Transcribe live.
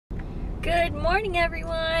Good morning,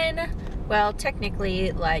 everyone. Well,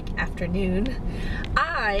 technically, like afternoon.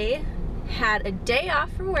 I had a day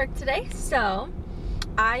off from work today, so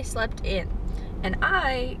I slept in. And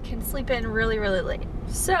I can sleep in really, really late.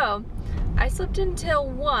 So I slept until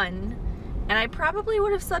 1, and I probably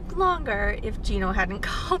would have slept longer if Gino hadn't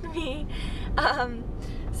called me.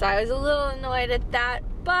 So I was a little annoyed at that,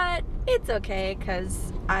 but it's okay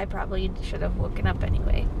because I probably should have woken up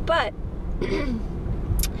anyway. But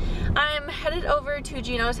I'm headed over to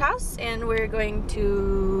Gino's house and we're going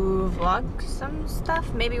to vlog some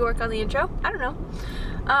stuff, maybe work on the intro, I don't know.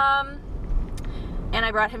 And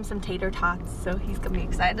I brought him some tater tots, so he's gonna be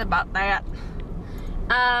excited about that.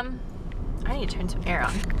 I need to turn some air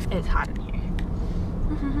on. It's hot in here.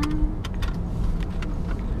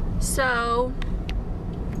 So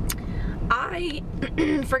I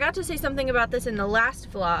forgot to say something about this in the last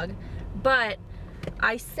vlog, but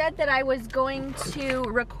I said that I was going to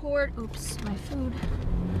record,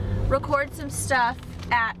 record some stuff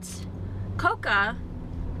at Coca,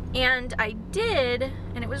 and I did,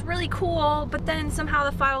 and it was really cool, but then somehow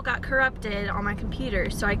the file got corrupted on my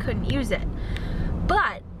computer, so I couldn't use it.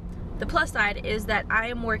 But the plus side is that I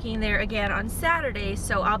am working there again on Saturday,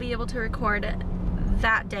 so I'll be able to record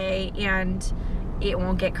that day, and it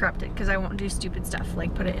won't get corrupted because I won't do stupid stuff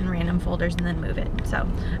like put it in random folders and then move it. So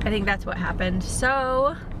I think that's what happened.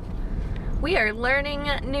 So we are learning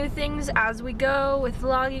new things as we go with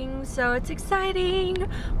vlogging, so it's exciting.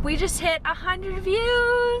 We just hit 100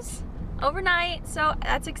 views overnight, so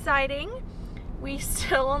that's exciting. We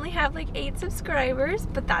still only have like 8 subscribers,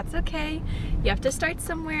 but that's okay. You have to start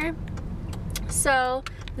somewhere. So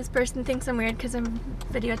this person thinks I'm weird because I'm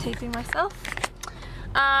videotaping myself.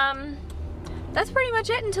 That's pretty much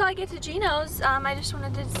it until I get to Gino's. I just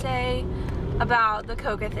wanted to say about the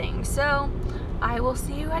Coca thing. So I will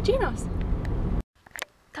see you at Gino's.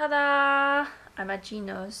 Ta-da! I'm at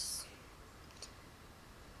Gino's.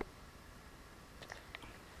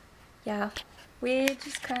 Yeah, we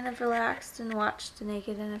just kind of relaxed and watched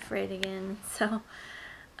Naked and Afraid again. So,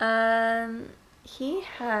 he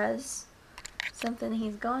has something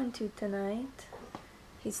he's going to tonight.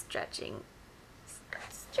 He's stretching.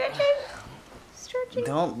 Stretching? Stretching.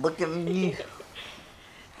 Don't look at me.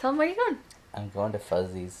 Tell him where you're going. I'm going to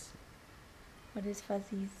Fuzzy's. What is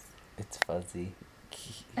Fuzzy's? It's fuzzy.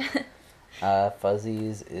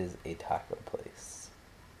 Fuzzy's is a taco place.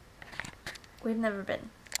 We've never been,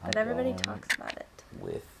 but everybody talks about it.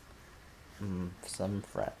 With some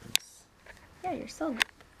friends. Yeah, you're so good.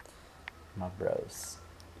 My bros.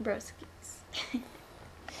 Broskies.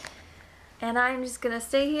 And I'm just gonna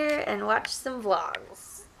stay here and watch some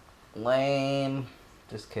vlogs. Lame.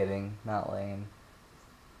 Just kidding. Not lame.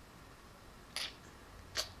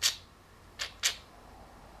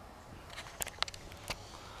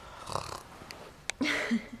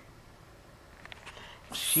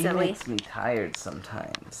 She Silly. makes me tired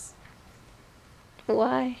sometimes.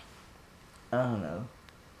 Why? I don't know.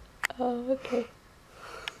 Oh, okay.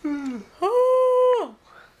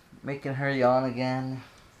 Making her yawn again.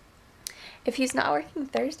 If he's not working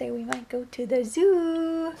Thursday, we might go to the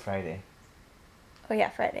zoo. Friday. Oh yeah,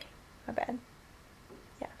 Friday. My bad.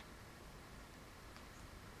 Yeah.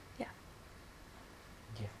 Yeah.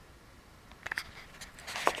 Yeah.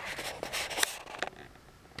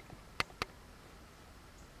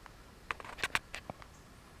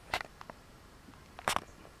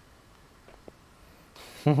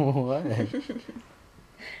 What?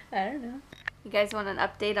 I don't know. You guys want an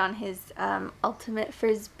update on his ultimate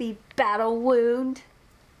frisbee battle wound?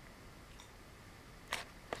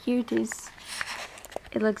 Here it is.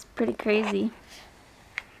 It looks pretty crazy.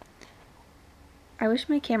 I wish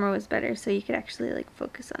my camera was better so you could actually like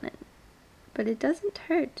focus on it. But it doesn't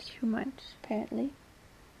hurt too much, apparently.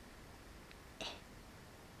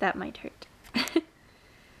 That might hurt.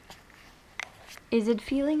 Is it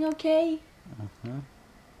feeling okay? Uh-huh.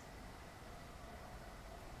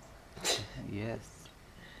 Yes.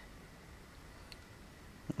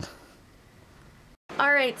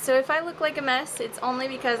 Alright, so if I look like a mess, it's only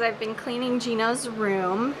because I've been cleaning Gino's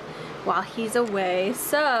room while he's away.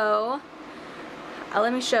 So,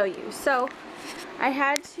 let me show you. So, I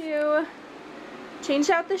had to change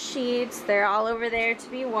out the sheets. They're all over there to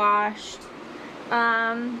be washed.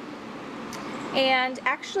 And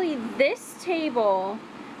actually this table,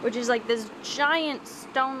 which is like this giant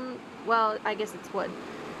stone, well, I guess it's wood,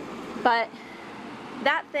 but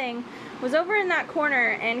that thing was over in that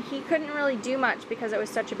corner and he couldn't really do much because it was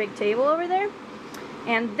such a big table over there.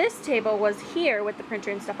 And this table was here with the printer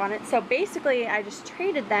and stuff on it. So basically I just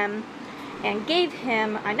traded them and gave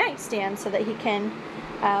him a nightstand so that he can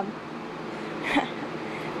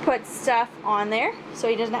put stuff on there so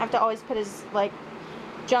he doesn't have to always put his like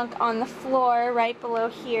junk on the floor right below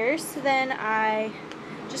here. So then I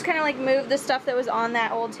just kind of like moved the stuff that was on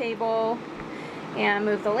that old table and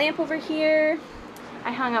moved the lamp over here.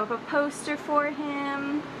 I hung up a poster for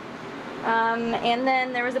him. And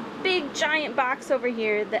then there was a big giant box over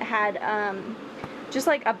here that had just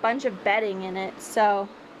like a bunch of bedding in it, so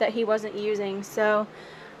that he wasn't using. So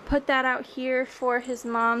put that out here for his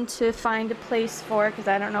mom to find a place for, because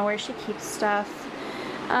I don't know where she keeps stuff.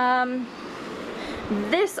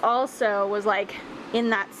 This also was like in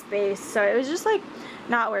that space, so it was just like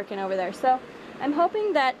not working over there. So I'm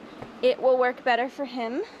hoping that it will work better for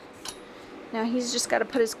him. Now he's just got to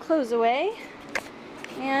put his clothes away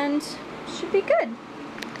and should be good.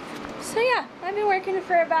 So yeah, I've been working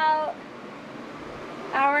for about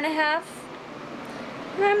an hour and a half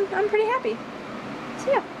and I'm pretty happy.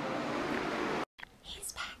 So yeah.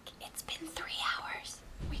 He's back. It's been 3 hours.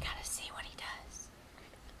 We gotta see what he does.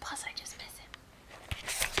 Plus I just miss him.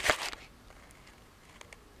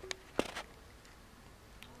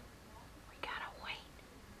 We gotta wait.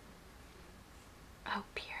 Oh,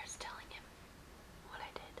 Pierre's telling him what I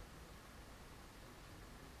did.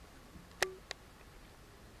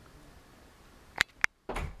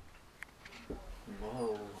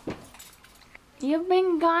 Whoa. You've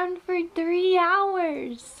been gone for 3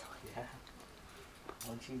 hours. Yeah.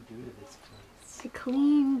 What'd you do to this place? I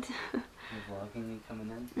cleaned. You vlogging me coming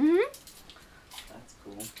in? Mm-hmm. That's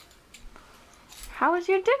cool. How was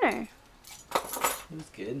your dinner? It was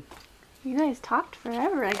good. You guys talked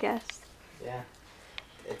forever, I guess. Yeah.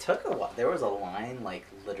 It took a while. There was a line, like,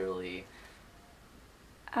 literally.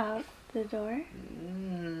 Out the door?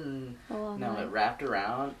 No, it wrapped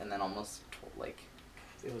around and then almost, like,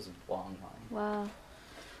 it was a long line. Wow.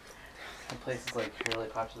 The place is, like, really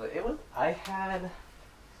popular. It was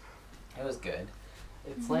good.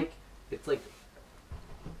 It's like,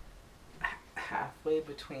 halfway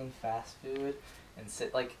between fast food and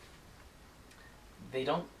they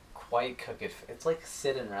don't quite cook it. It's like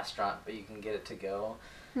sit-in restaurant, but you can get it to go.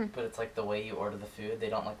 But it's like the way you order the food. They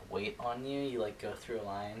don't like wait on you. You like go through a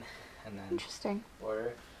line and then Interesting.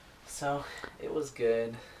 order. So it was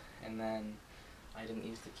good. And then I didn't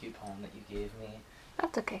use the coupon that you gave me.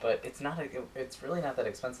 That's okay. But it's really not that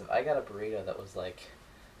expensive. I got a burrito that was like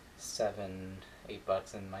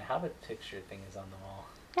 $7-8, and my Hobbit picture thing is on the wall.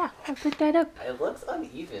 Yeah, I picked that up. It looks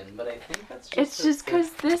uneven, but I think that's just... It's just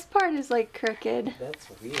because this part is like crooked. That's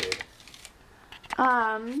weird.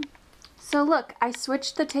 So look, I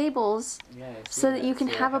switched the tables so that you can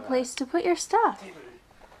have a place to put your stuff.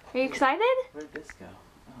 Are you excited? Where'd this go?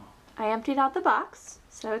 Oh. I emptied out the box,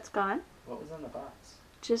 so it's gone. What was in the box?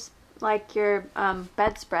 Just like your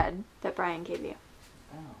bedspread that Brian gave you.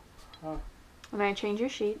 Oh. Huh. And I changed your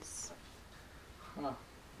sheets. Huh.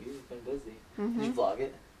 You've been busy. Mm-hmm. Did you vlog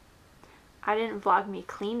it? I didn't vlog me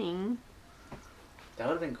cleaning. That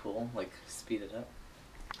would have been cool. Like, speed it up.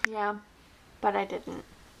 Yeah, but I didn't.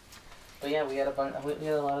 But yeah, we had a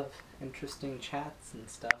lot of interesting chats and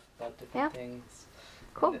stuff about different things.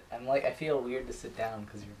 Cool. And I feel weird to sit down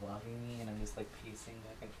because you're vlogging me and I'm just like pacing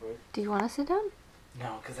back and forth. Do you want to sit down?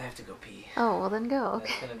 No, because I have to go pee. Oh, well then go. Okay.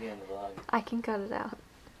 That's gonna be on the vlog. I can cut it out.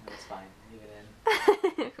 That's fine. Leave it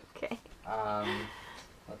in. Okay.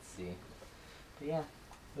 Let's see. But yeah,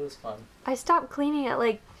 it was fun. I stopped cleaning at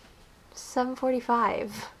like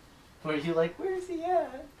 7:45. Were you like, where's he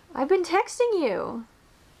at? I've been texting you.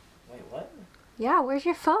 Wait, what? Yeah, where's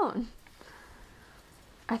your phone?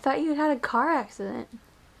 I thought you had a car accident.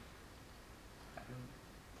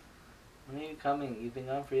 When are you coming? You've been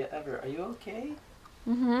gone forever. Are you okay?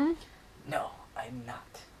 Mm-hmm. No, I'm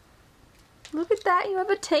not. Look at that, you have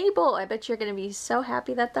a table. I bet you're going to be so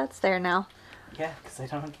happy that that's there now. Yeah, because I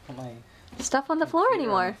don't have to put my stuff on the floor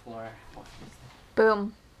anymore. On the floor.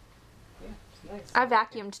 Boom. Yeah, it's nice. I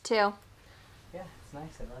vacuumed too. Yeah, it's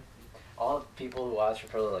nice. I like it. All the people who watch are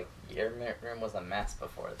probably like, your room was a mess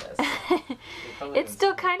before this. It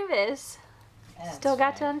still kind of is. Yeah, Still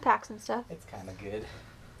got to unpack some stuff. It's kind of good.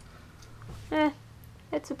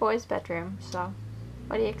 It's a boy's bedroom, so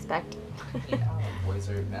what do you expect? Yeah, boys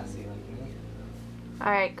are messy like me.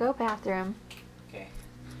 Alright, go bathroom. Okay.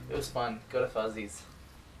 It was fun. Go to Fuzzy's.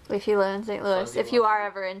 If you live in St. Louis. Fuzzy if you Wuzzy. are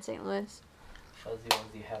ever in St. Louis. Fuzzy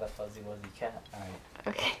Wuzzy had a Fuzzy Wuzzy cat. Alright.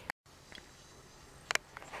 Okay.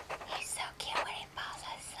 He's so cute when he falls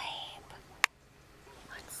asleep.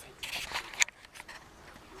 Let's see.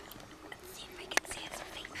 Let's see if I can see his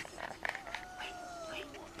face. Wait,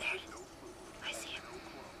 there it is. I see him.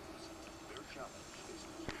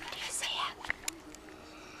 Do you see him?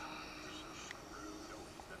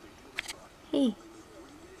 Hey.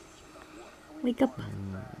 Wake up.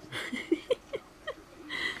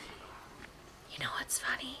 You know what's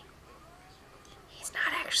funny? He's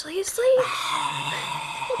not actually asleep.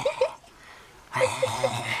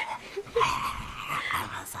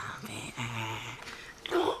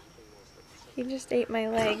 He just ate my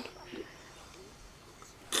leg.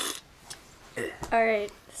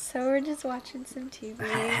 Alright, so we're just watching some TV.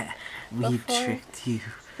 We tricked you.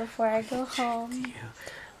 Before I go home.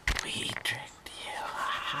 We tricked you.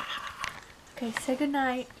 Okay, say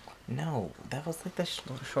goodnight. No, that was like the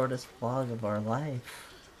shortest vlog of our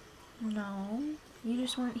life. No, you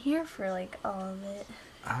just weren't here for like all of it.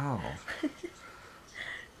 Oh.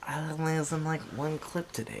 I only was in like one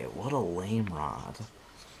clip today. What a lame rod.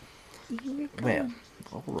 You're good.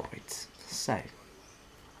 Well, alright. So,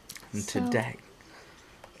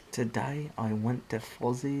 today I went to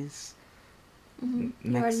Fozzie's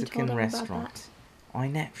Mexican restaurant. I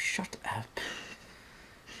know, shut up.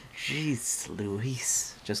 Jeez,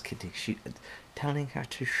 Louise. Just kidding. Telling her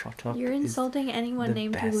to shut up. You're insulting anyone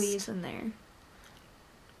named best. Louise in there.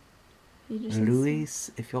 You just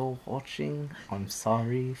Louise, if you're watching, I'm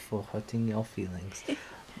sorry for hurting your feelings.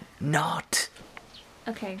 Not!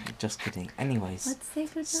 Okay. Just kidding. Anyways. Let's say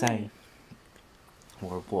goodnight. So,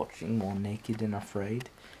 we're watching More Naked and Afraid,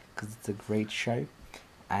 because it's a great show.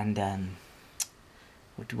 And,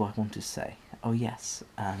 what do I want to say? Oh, yes.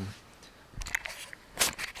 I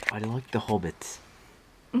like The Hobbit.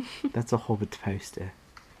 That's a Hobbit poster.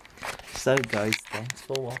 So, guys, thanks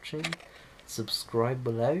for watching. Subscribe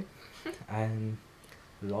below. And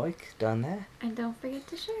like down there. And don't forget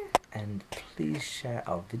to share. And please share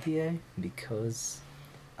our video because,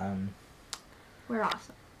 we're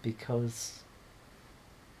awesome. Because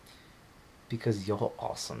you're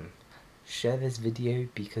awesome. Share this video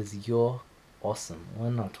because you're awesome. We're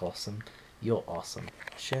not awesome. You're awesome.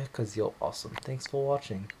 Share because you're awesome. Thanks for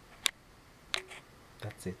watching.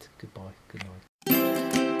 That's it. Goodbye. Good night.